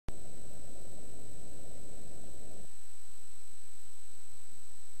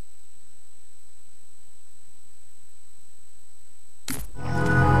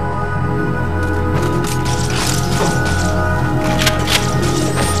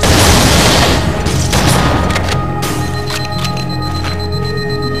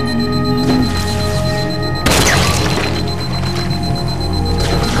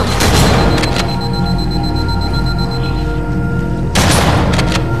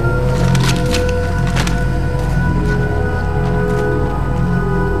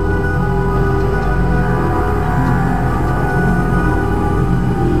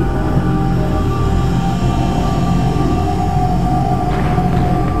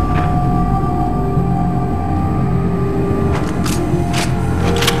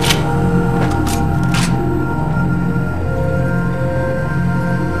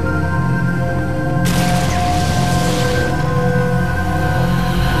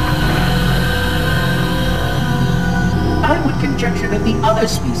other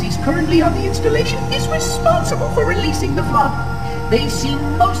species currently on the installation is responsible for releasing the flood. They seem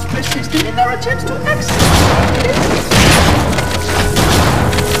most persistent in their attempts to access.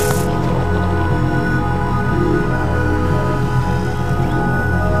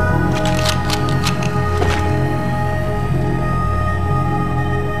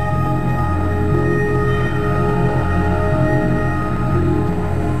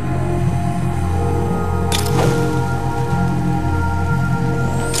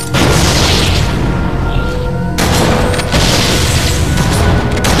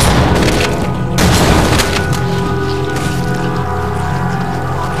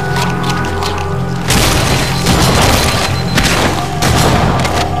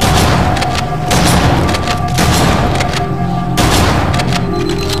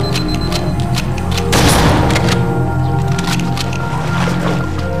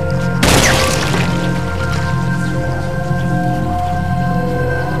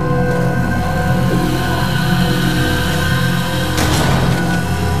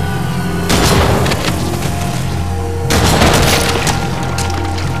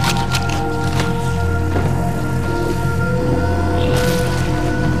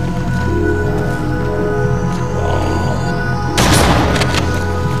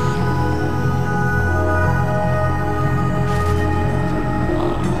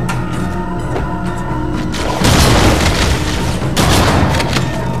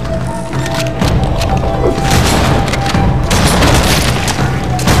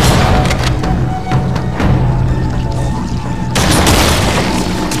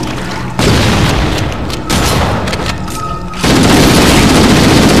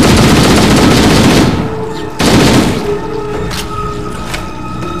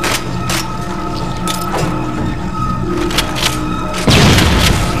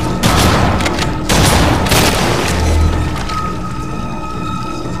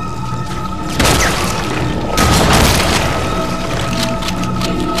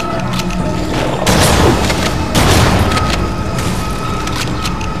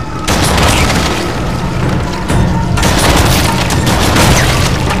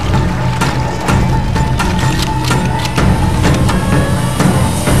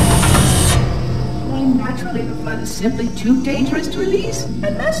 Simply too dangerous to release,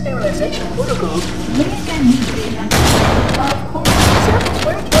 and mass sterilization protocols may again need to be enacted. Of course, samples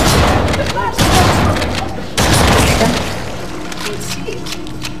were kept in the glass box. It seems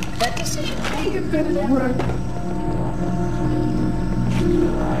that decision may have been an error.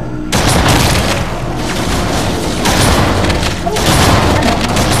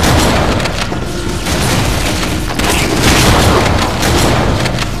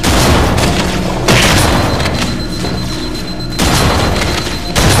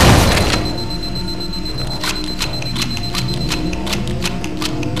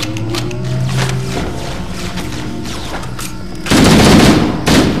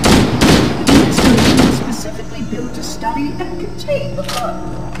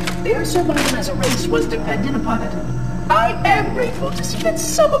 Their survival as a race was dependent upon it. I am grateful to see that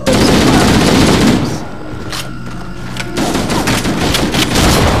some of them survived.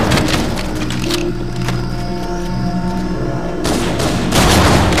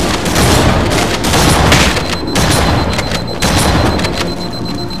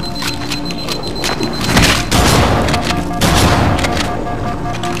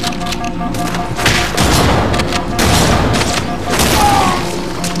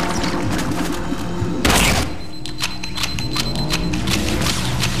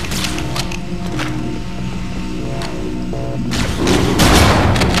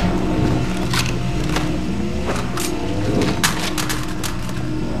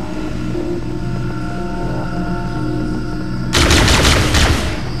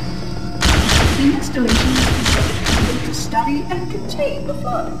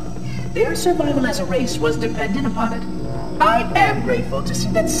 Their survival as a race was dependent upon it. I am grateful to see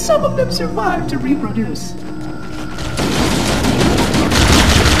that some of them survived to reproduce.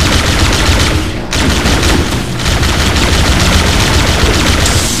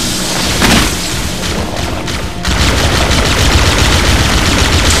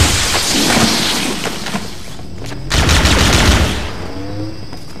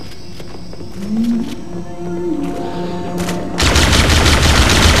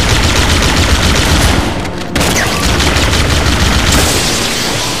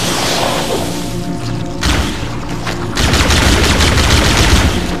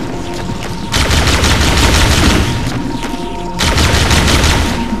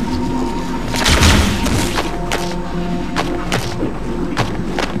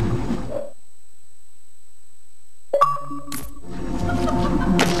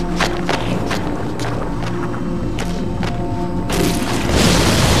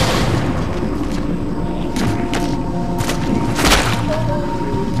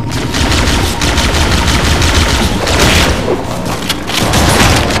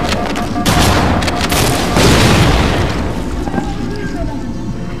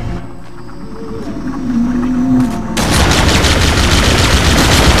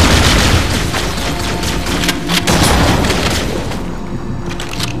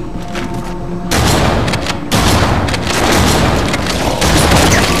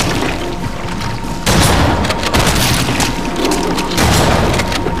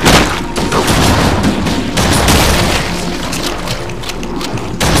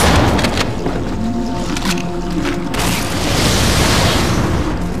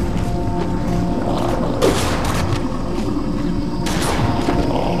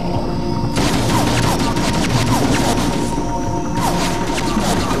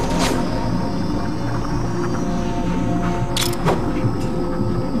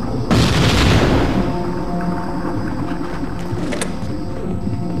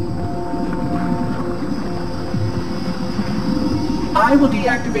 I will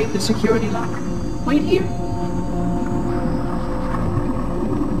deactivate the security lock. Wait here.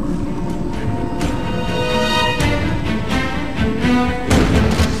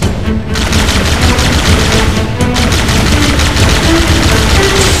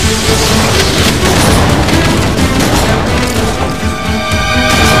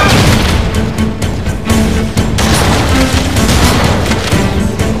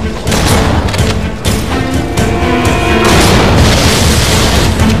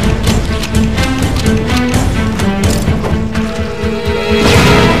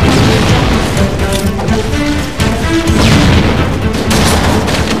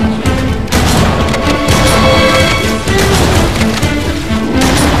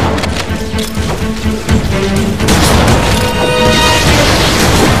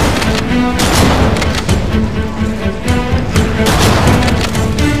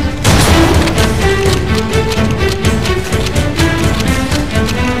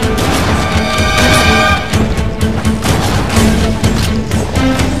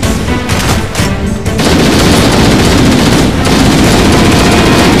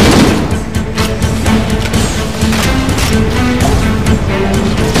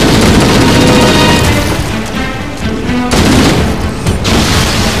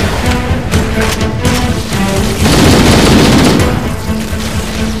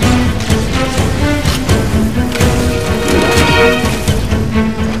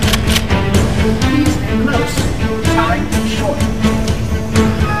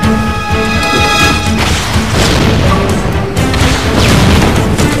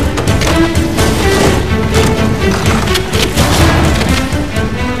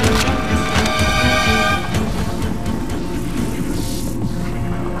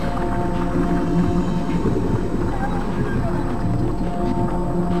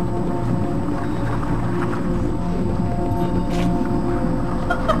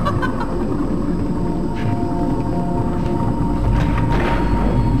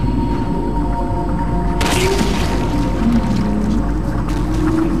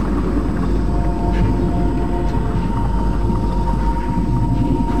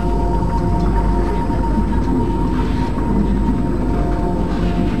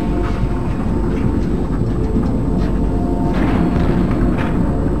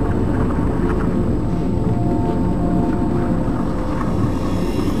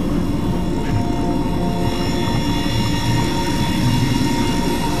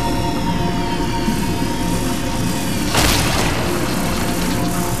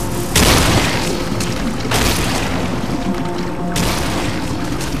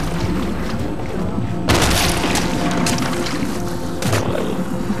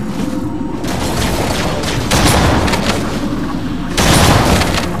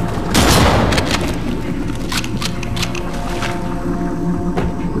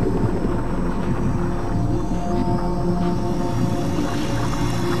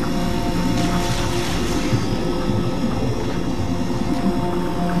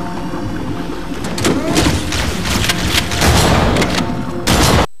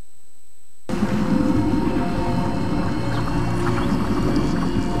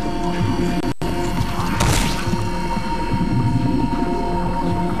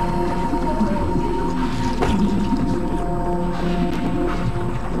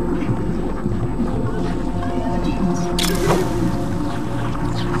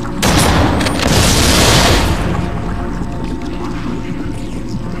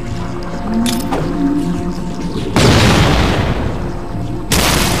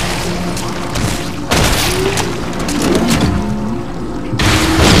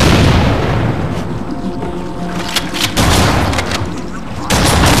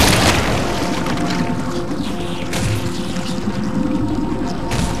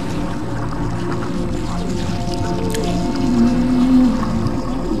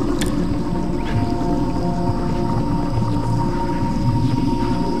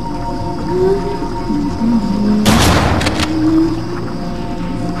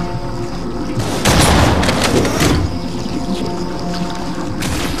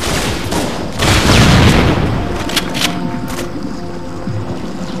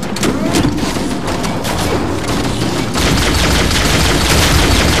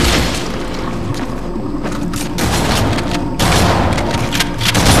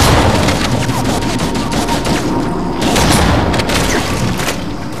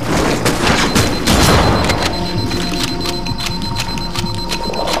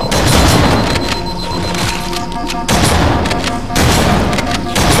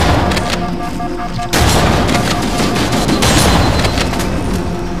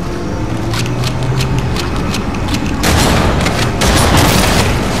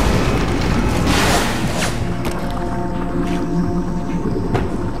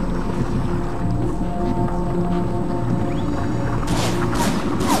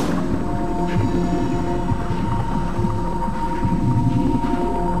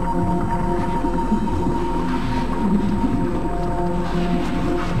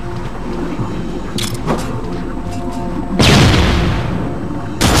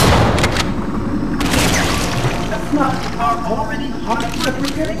 are already hard at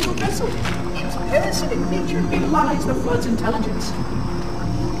repairing your vessel. Its parasitic nature belies the flood's intelligence.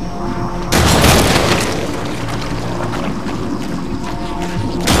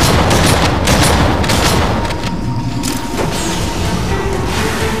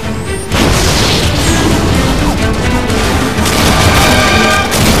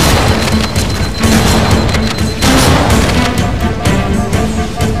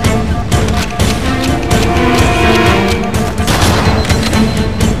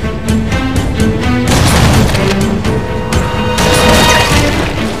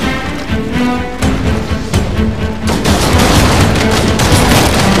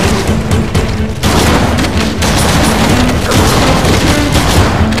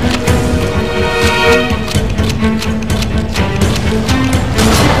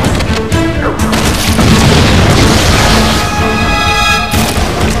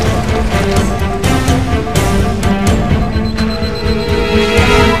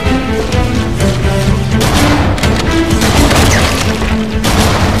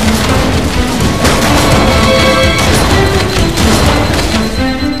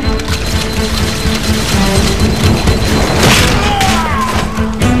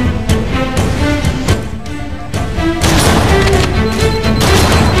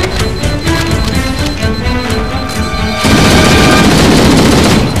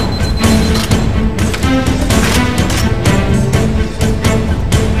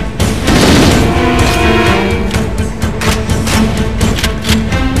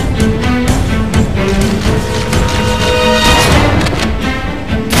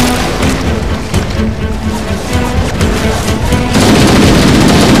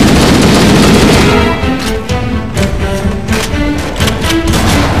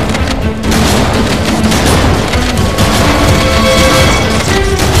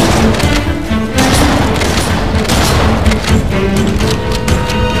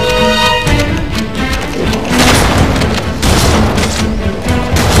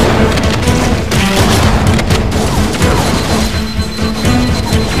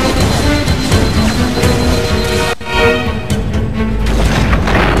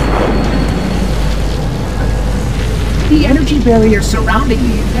 The energy barrier surrounding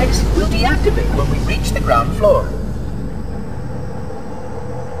the index will deactivate when we reach the ground floor.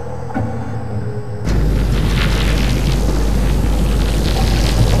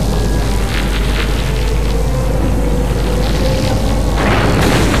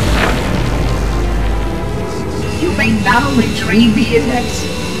 You may now retrieve the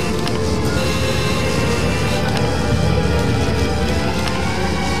index.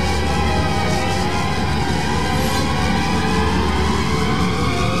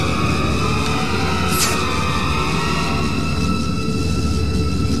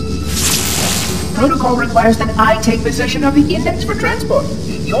 Protocol requires that I take possession of the index for transport.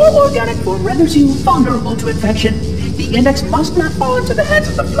 Your organic form renders you vulnerable to infection. The index must not fall into the hands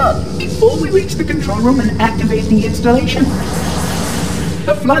of the flood before we reach the control room and activate the installation.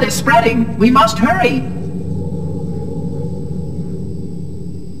 The flood is spreading. We must hurry.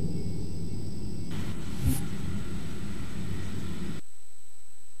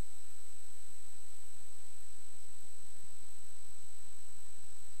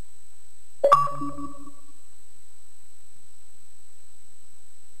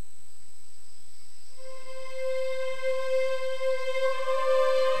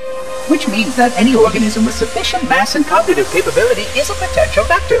 Which means that any organism with sufficient mass and cognitive capability is a potential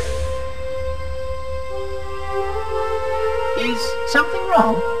vector. Is something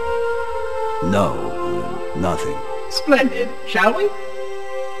wrong? No, nothing. Splendid, shall we?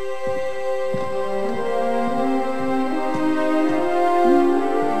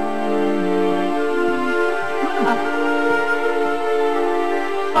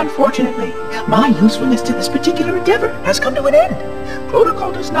 Unfortunately, my usefulness to this particular endeavor has come to an end.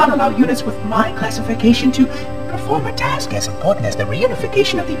 Protocol does not allow units with my classification to perform a task as important as the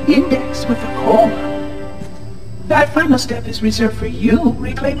reunification of the index with the core. That final step is reserved for you,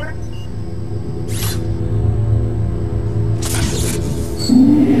 Reclaimer.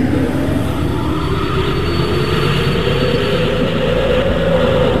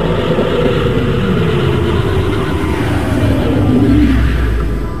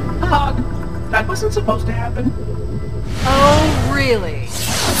 That wasn't supposed to happen. Oh, really?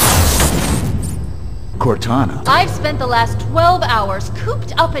 Cortana. I've spent the last 12 hours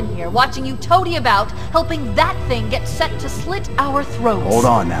cooped up in here watching you toady about, helping that thing get set to slit our throats. Hold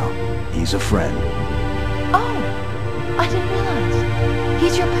on now. He's a friend. Oh, I didn't realize.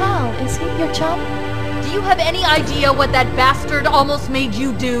 He's your pal, is he? Your chum? Do you have any idea what that bastard almost made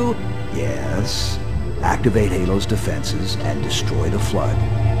you do? Yes. activate Halo's defenses, and destroy the Flood,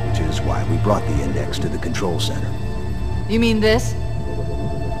 which is why we brought the Index to the control center. You mean this?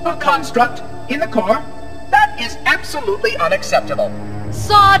 A construct in the core? That is absolutely unacceptable.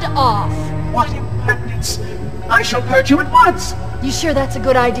 Sod off! What impertinence! I shall purge you at once! You sure that's a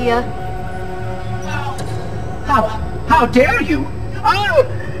good idea? How dare you?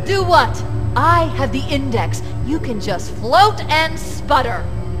 Oh! Do what? I have the Index. You can just float and sputter.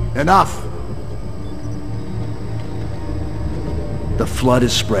 Enough! The Flood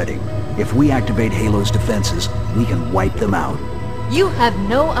is spreading. If we activate Halo's defenses, we can wipe them out. You have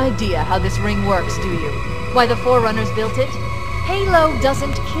no idea how this ring works, do you? Why the Forerunners built it? Halo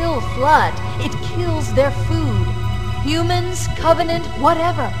doesn't kill Flood. It kills their food. Humans, Covenant,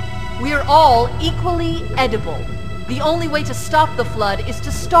 whatever. We're all equally edible. The only way to stop the Flood is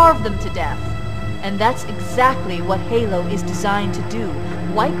to starve them to death. And that's exactly what Halo is designed to do.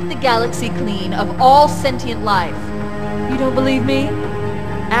 Wipe the galaxy clean of all sentient life. You don't believe me?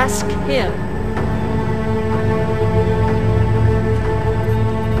 Ask him.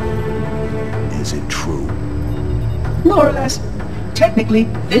 Is it true? More or less. Technically,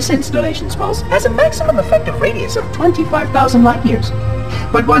 this installation's pulse has a maximum effective radius of 25,000 light years.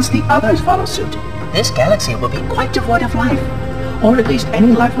 But once the others follow suit, this galaxy will be quite devoid of life. Or at least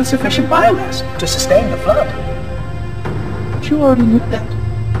any life with sufficient biomass to sustain the Flood. But you already knew that.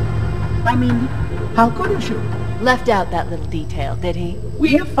 I mean, how couldn't you? Left out that little detail, did he?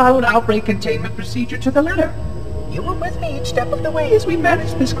 We have followed outbreak containment procedure to the letter. You were with me each step of the way as we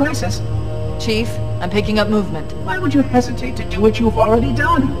managed this crisis. Chief, I'm picking up movement. Why would you hesitate to do what you've already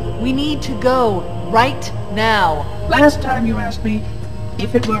done? We need to go right now. Last time you asked me,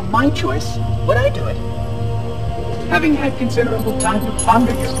 if it were my choice, would I do it? Having had considerable time to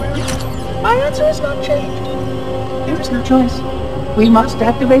ponder your query, my answer has not changed. There is no choice. We must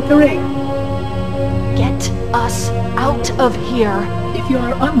activate the ring. Get us out of here. If you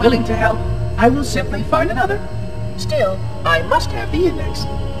are unwilling to help, I will simply find another. Still, I must have the Index.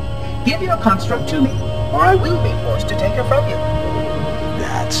 Give your construct to me, or I will be forced to take her from you.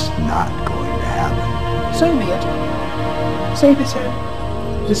 That's not going to happen. So be it. Save his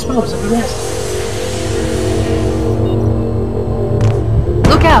head. Dispose of the rest.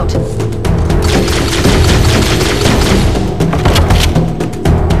 Look out!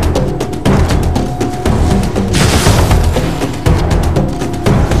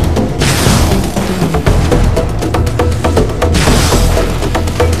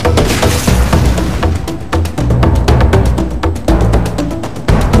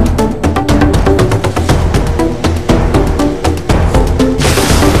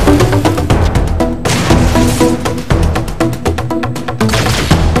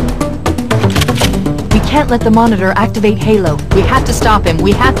 Let the monitor activate Halo. We have to stop him.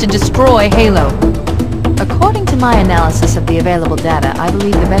 We have to destroy Halo. According to my analysis of the available data, I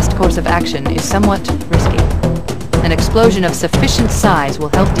believe the best course of action is somewhat risky. An explosion of sufficient size will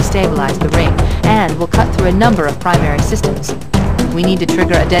help destabilize the ring, and will cut through a number of primary systems. We need to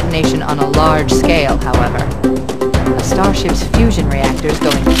trigger a detonation on a large scale, however. A starship's fusion reactor is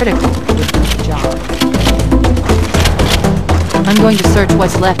going critical with this job. I'm going to search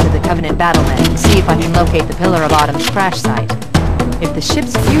what's left of the Covenant battlenet and see if I can locate the Pillar of Autumn's crash site. If the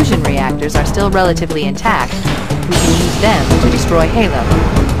ship's fusion reactors are still relatively intact, we can use them to destroy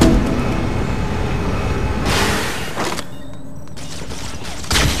Halo.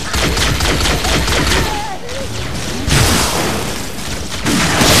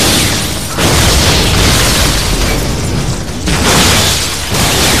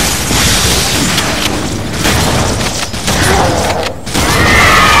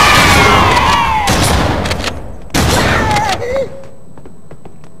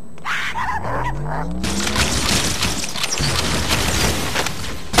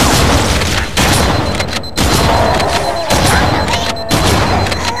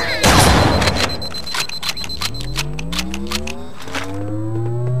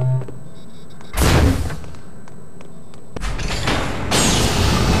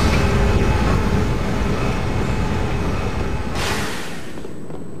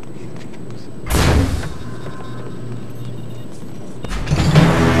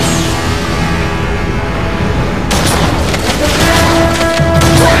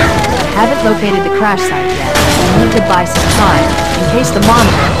 Located the crash site yet. We need to buy some time, in case the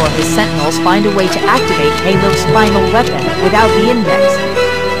Monitor or his Sentinels find a way to activate Halo's final weapon without the Index.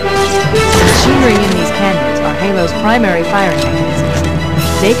 The machinery in these canyons are Halo's primary firing mechanisms.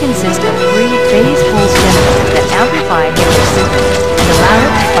 They consist of 3 phase pulse generators that amplify Halo's systems and allow it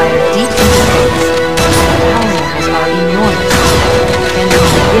to fire deep into space. The power levels are enormous, and we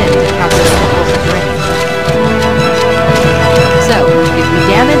can begin to calculate the pulse's range.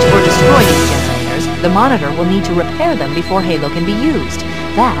 monitor will need to repair them before Halo can be used.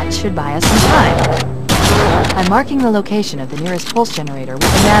 That should buy us some time. I'm marking the location of the nearest pulse generator with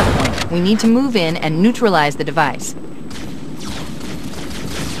a nav point. We need to move in and neutralize the device.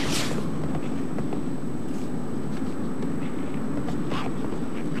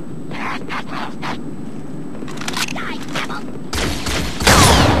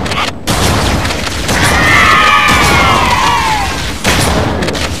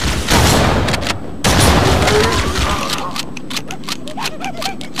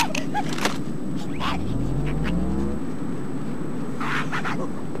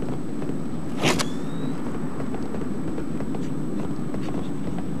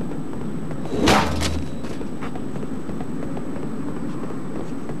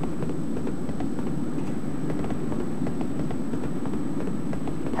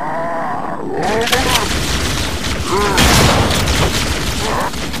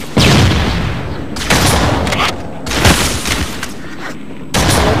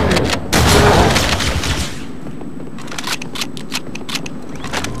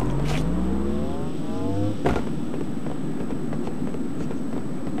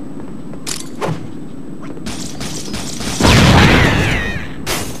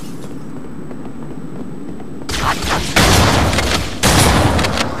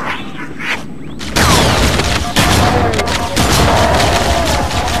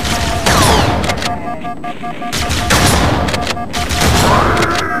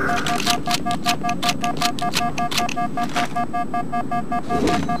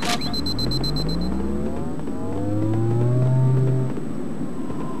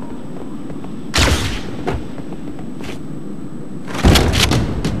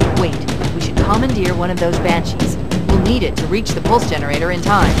 Wait, we should commandeer one of those Banshees. We'll need it to reach the pulse generator in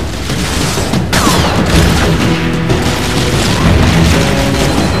time.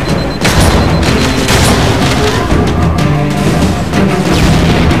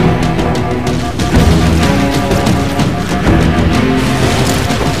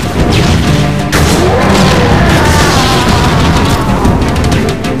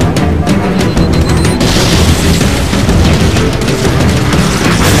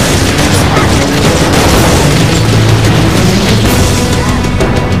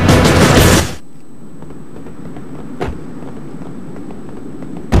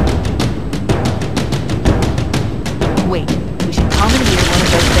 Wait, we should commandeer one of those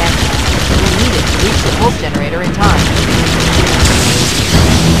Banshees. We'll need it to reach the pulse generator in time.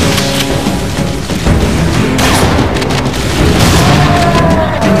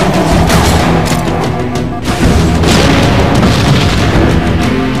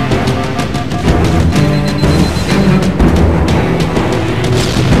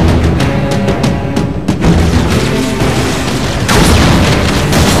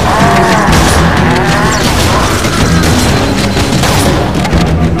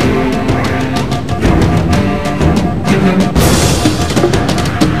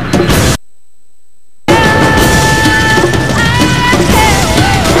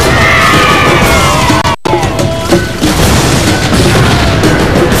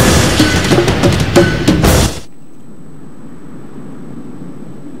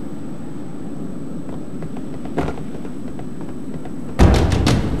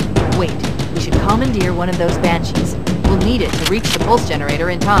 Wait, we should commandeer one of those Banshees. We'll need it to reach the pulse generator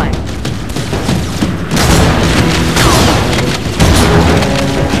in time.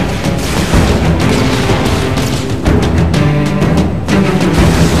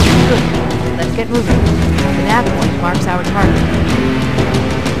 Good. Let's get moving. The nav point marks our target.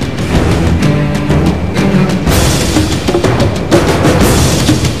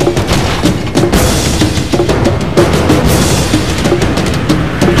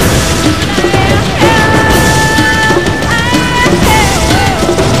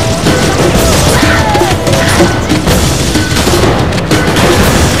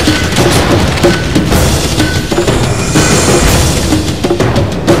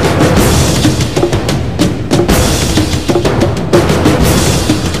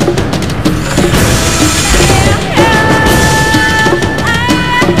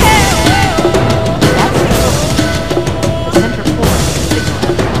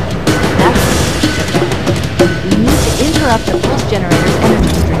 Interrupt the pulse generator's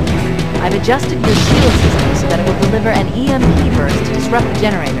energy stream. I've adjusted your shield system so that it will deliver an EMP burst to disrupt the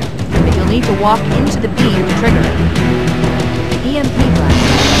generator, but you'll need to walk into the beam to trigger it. The EMP blast.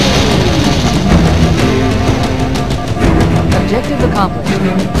 Objective accomplished.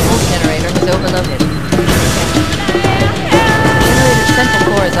 Pulse generator has overloaded. Generator's central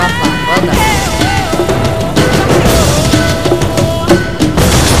core is offline. Well done.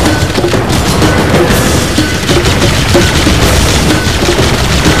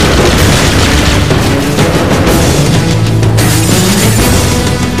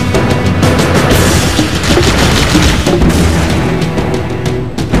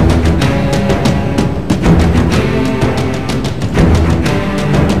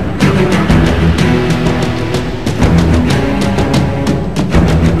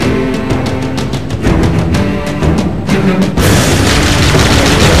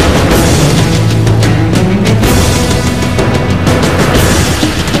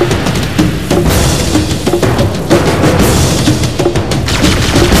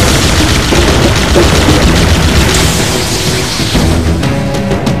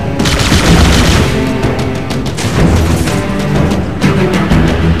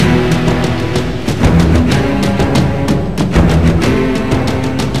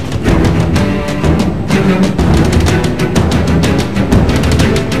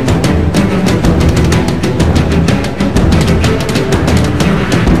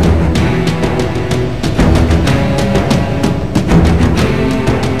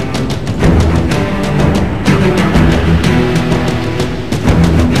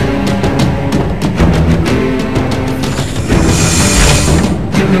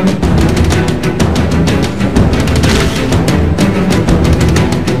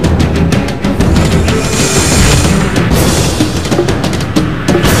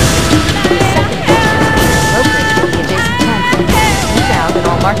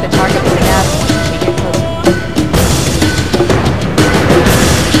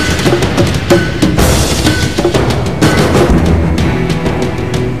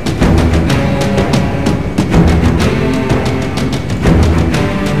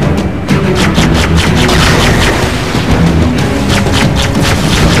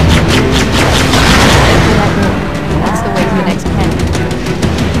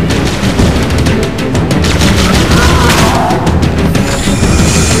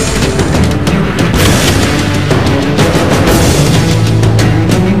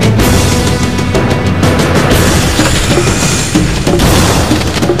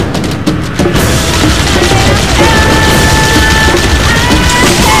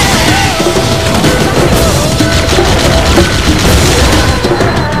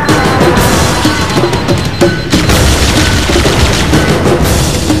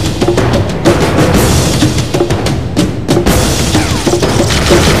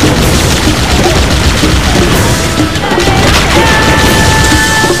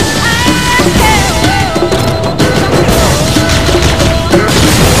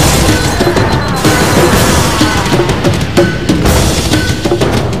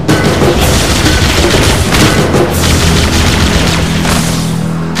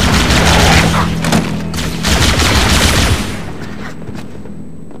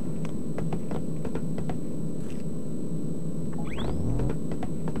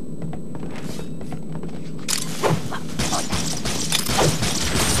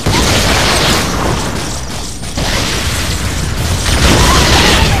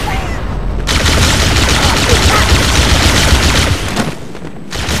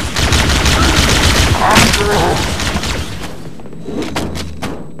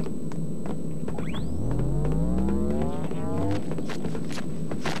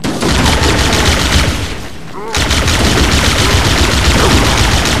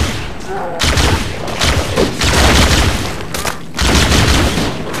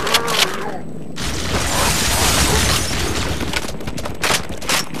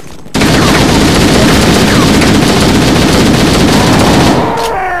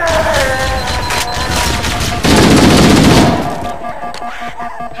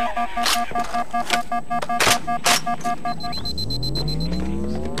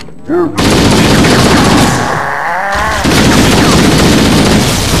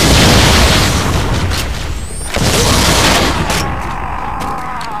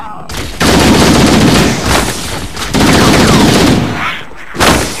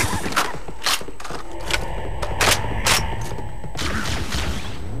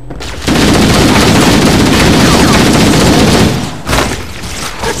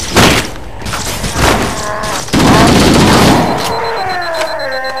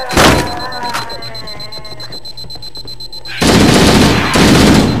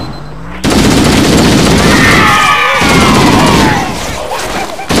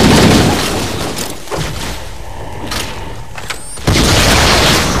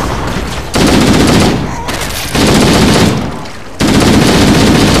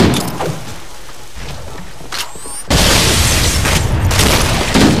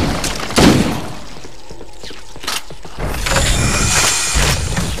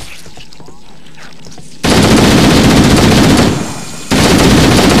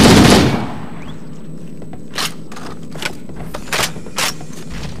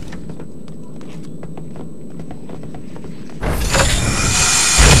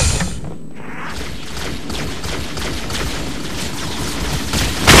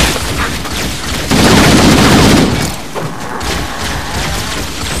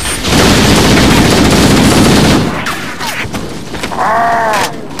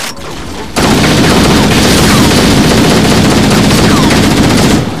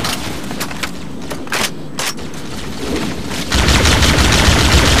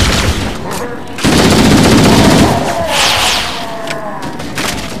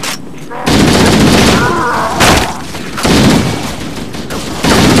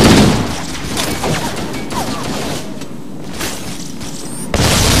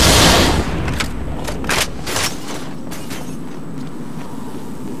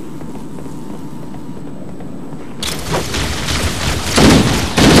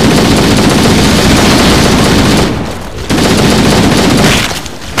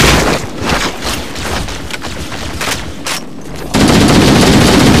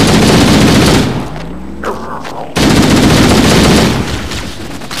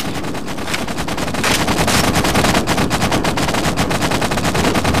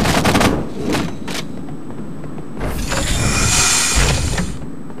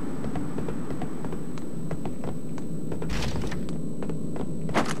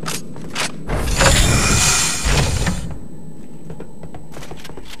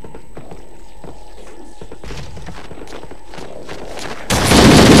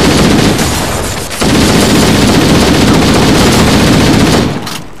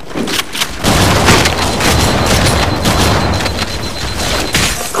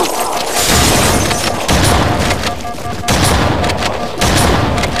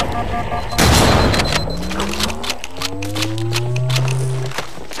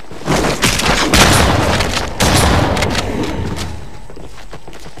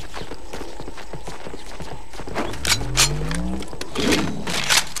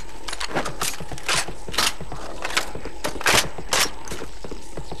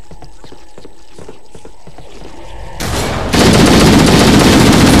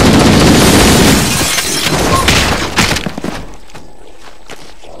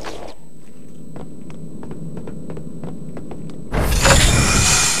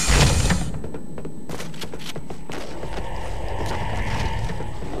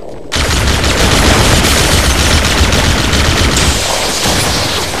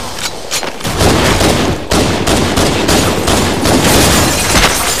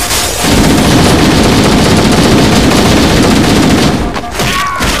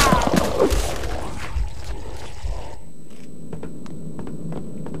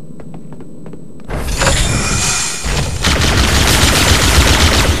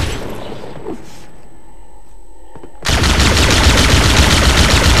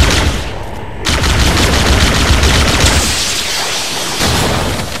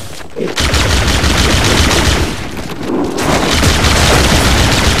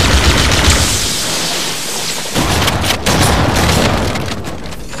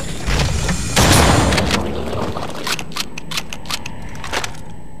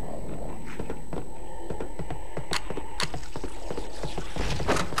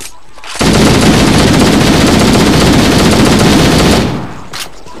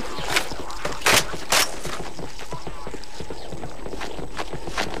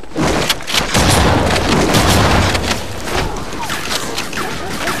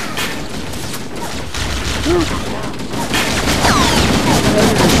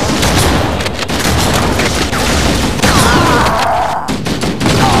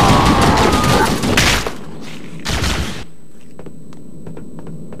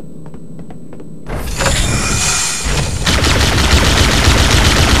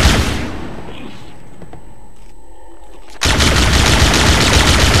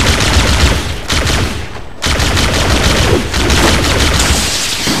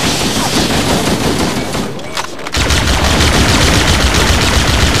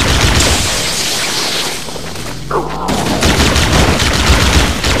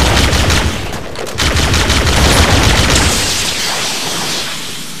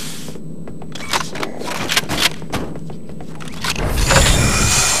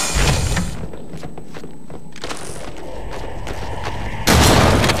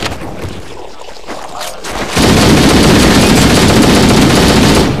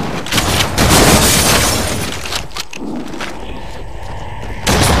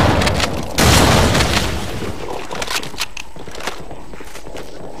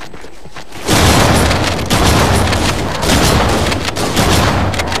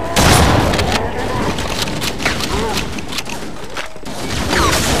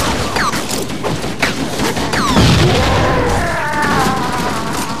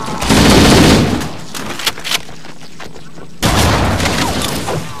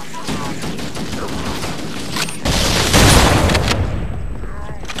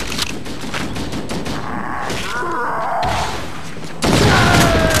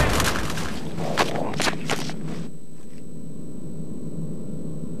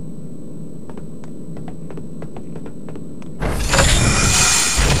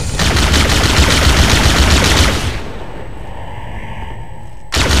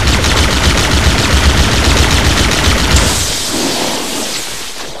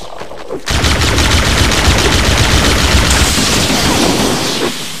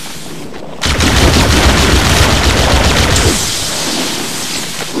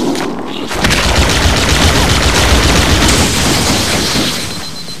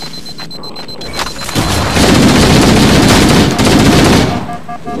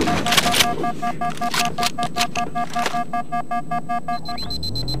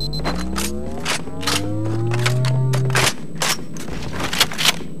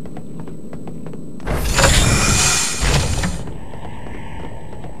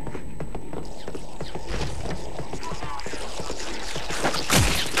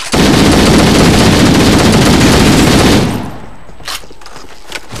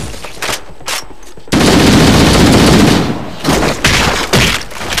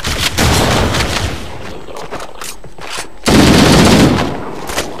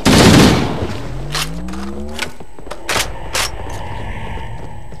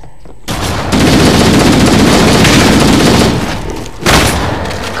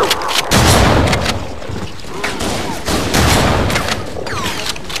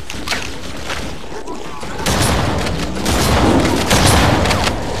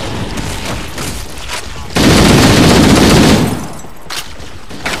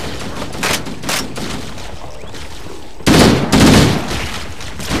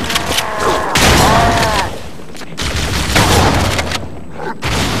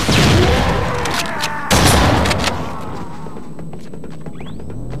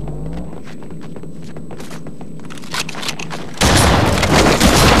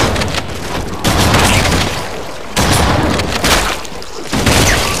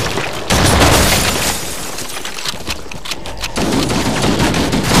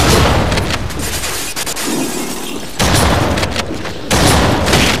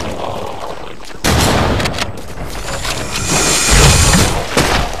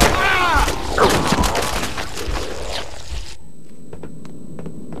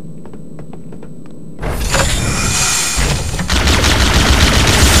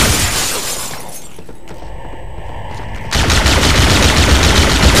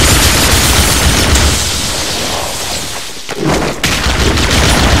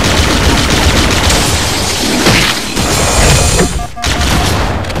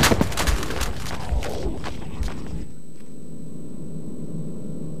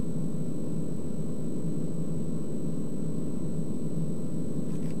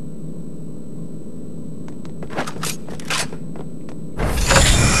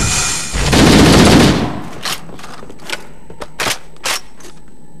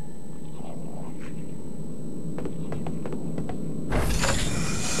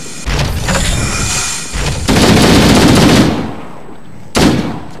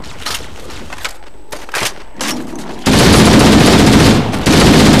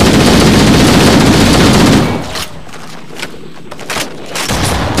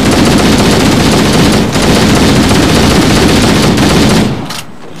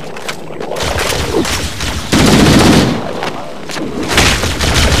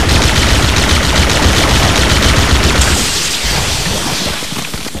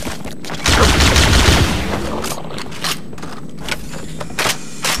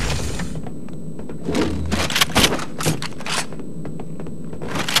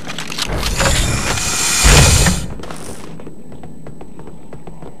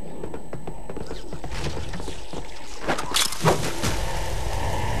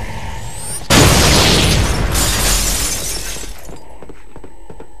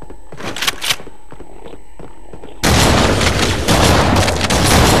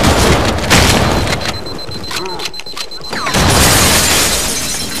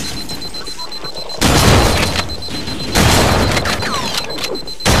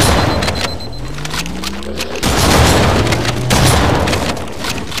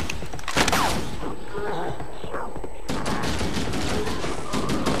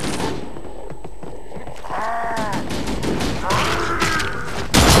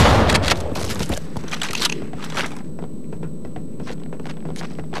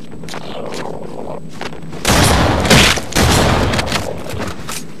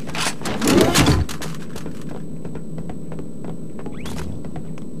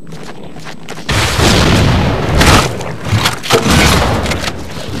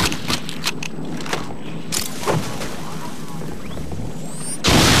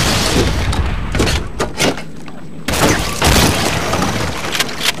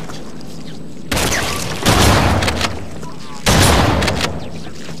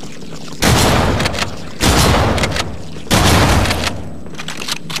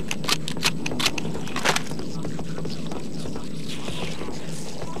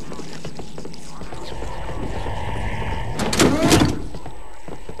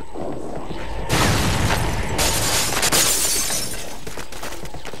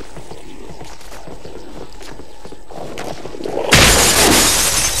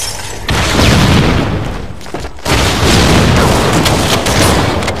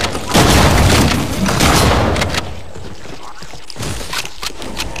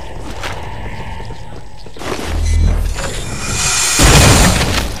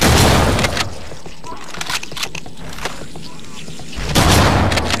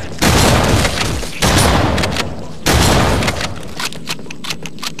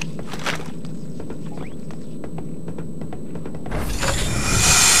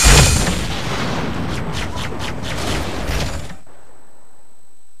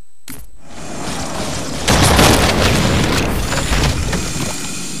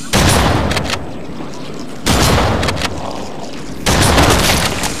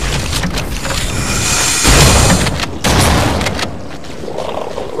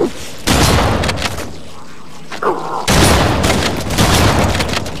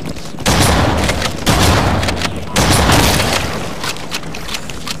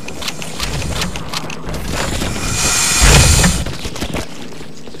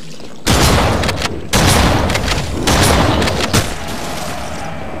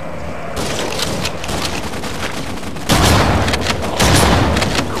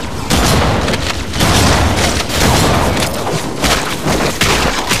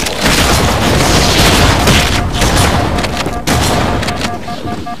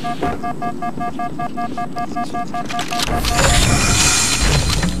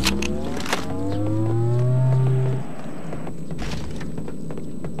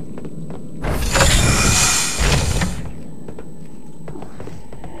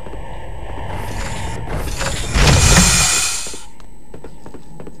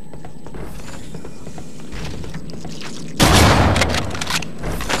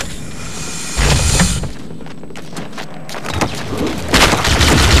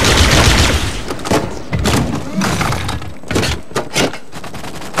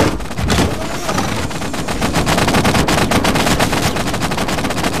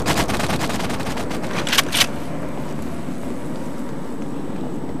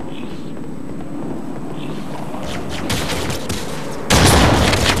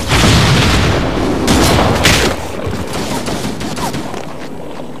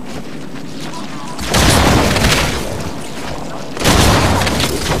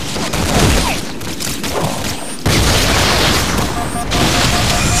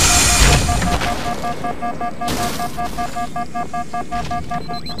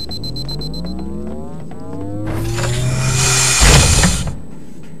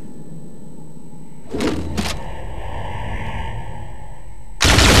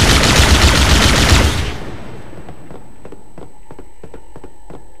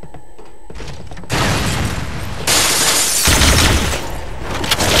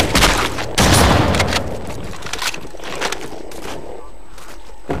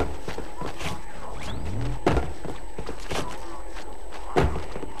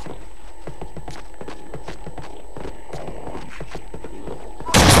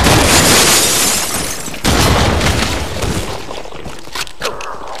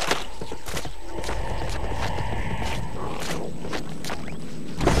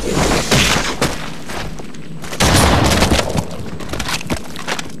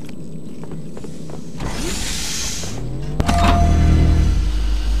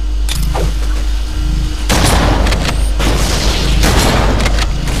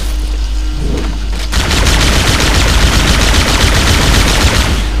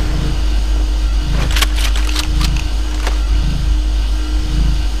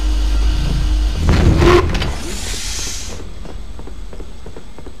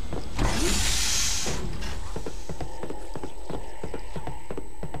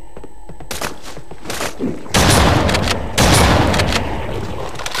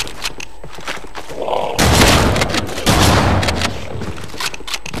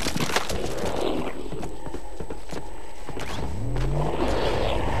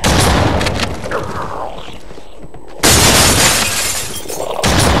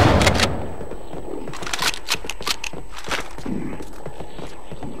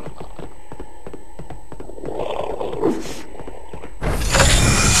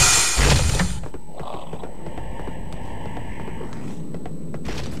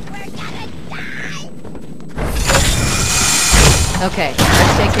 Okay,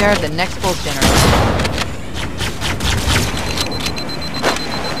 let's take care of the next pulse generator.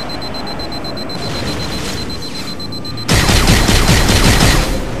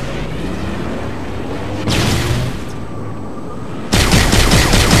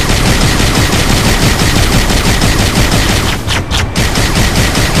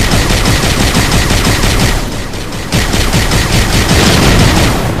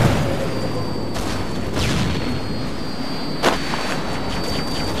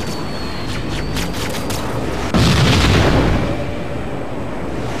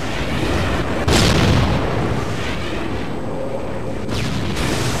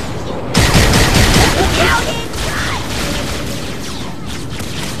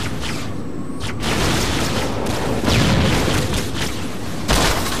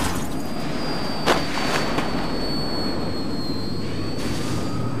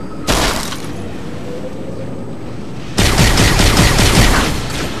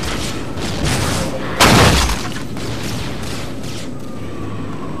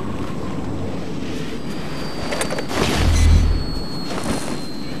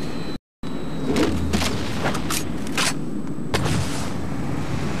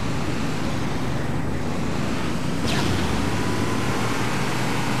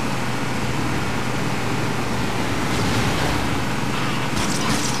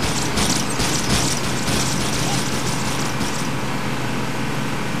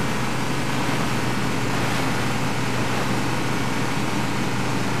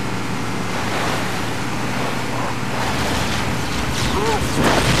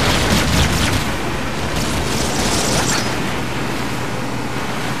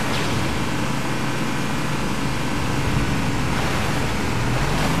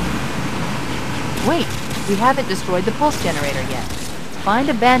 We haven't destroyed the pulse generator yet. Find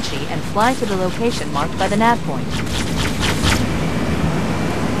a Banshee and fly to the location marked by the nav point.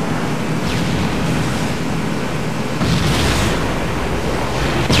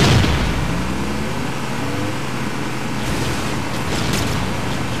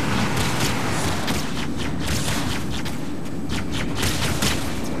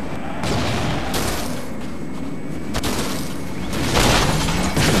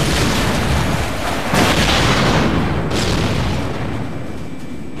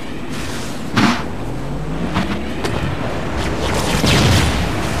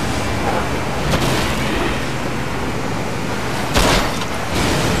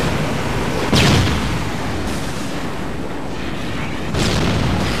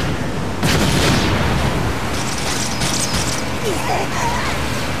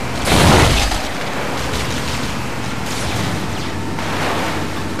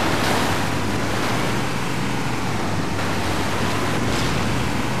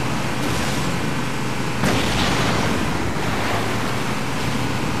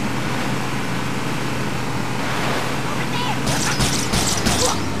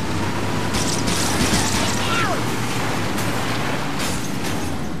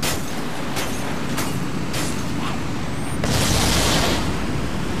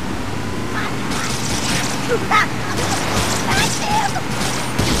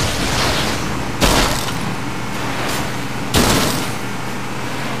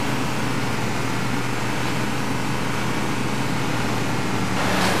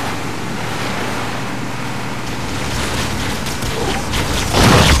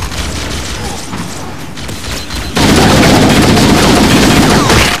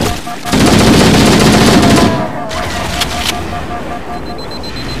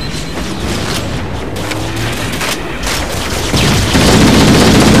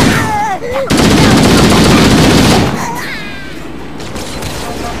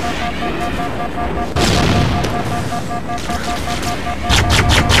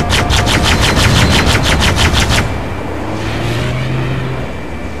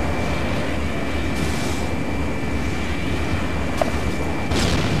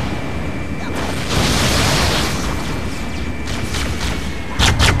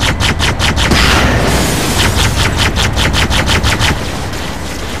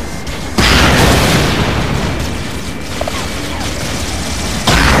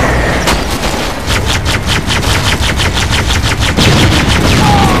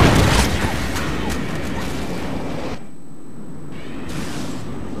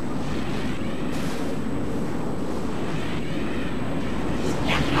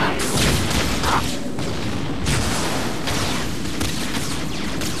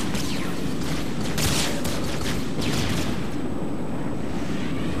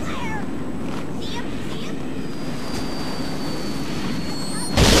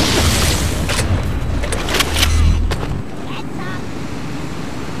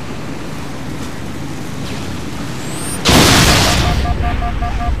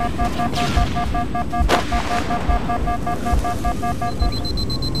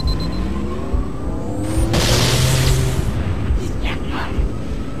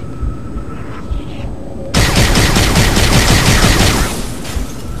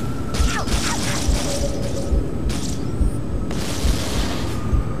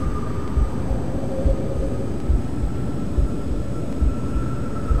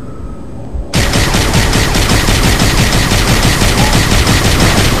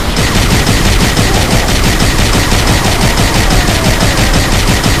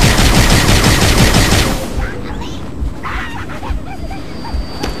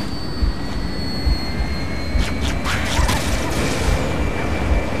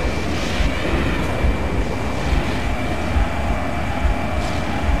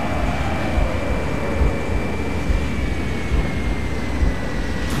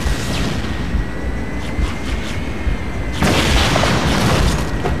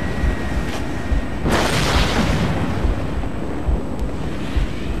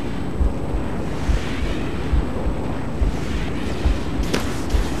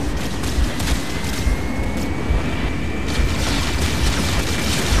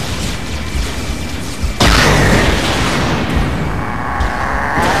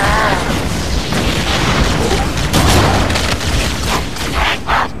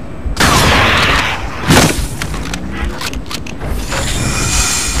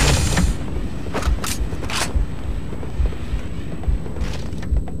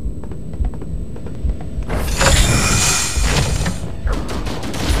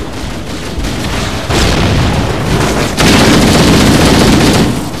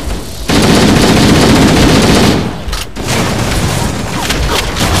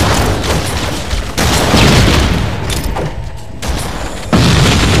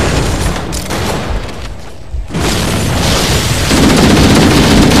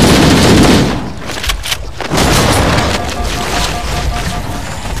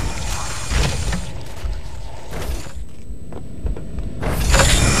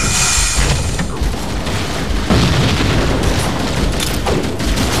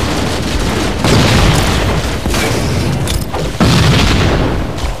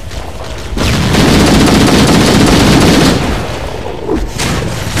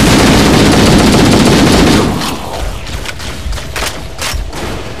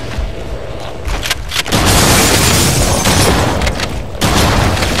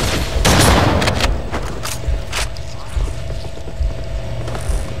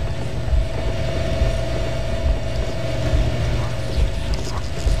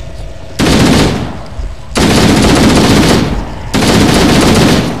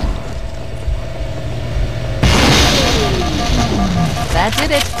 That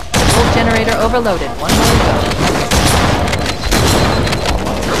did it. The pulse generator overloaded. One more to go.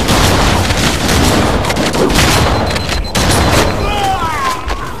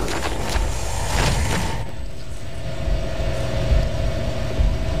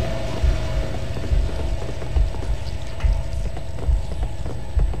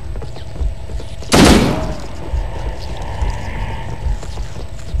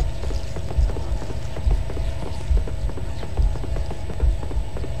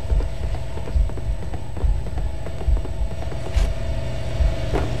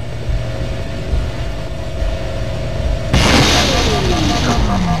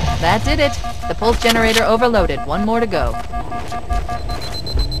 That did it. The pulse generator overloaded. One more to go.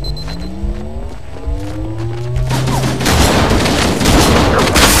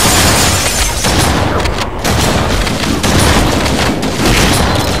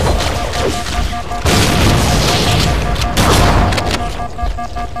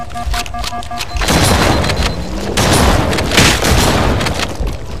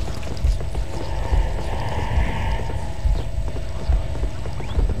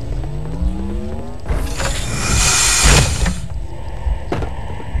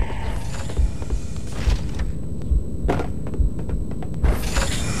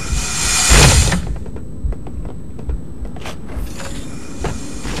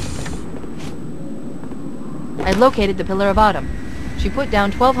 I located the Pillar of Autumn. She put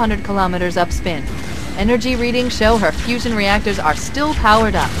down 1,200 kilometers upspin. Energy readings show her fusion reactors are still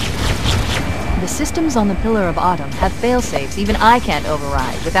powered up. The systems on the Pillar of Autumn have fail-safes even I can't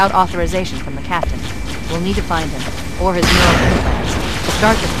override without authorization from the captain. We'll need to find him, or his neural implants, to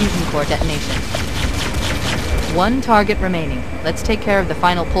start the fusion core detonation. One target remaining. Let's take care of the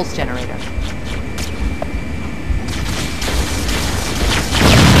final pulse generator.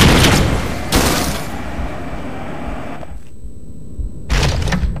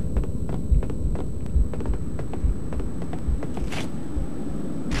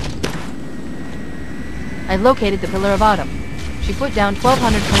 I located the Pillar of Autumn. She put down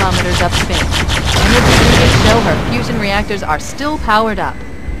 1,200 kilometers upspin. Energy readings show her fusion reactors are still powered up.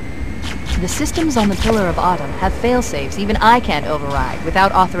 The systems on the Pillar of Autumn have fail-safes even I can't override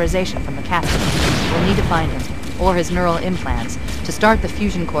without authorization from the captain. We'll need to find him, or his neural implants, to start the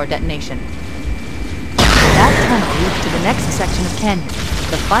fusion core detonation. That tunnel leads to the next section of canyon.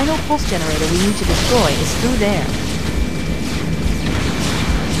 The final pulse generator we need to destroy is through there.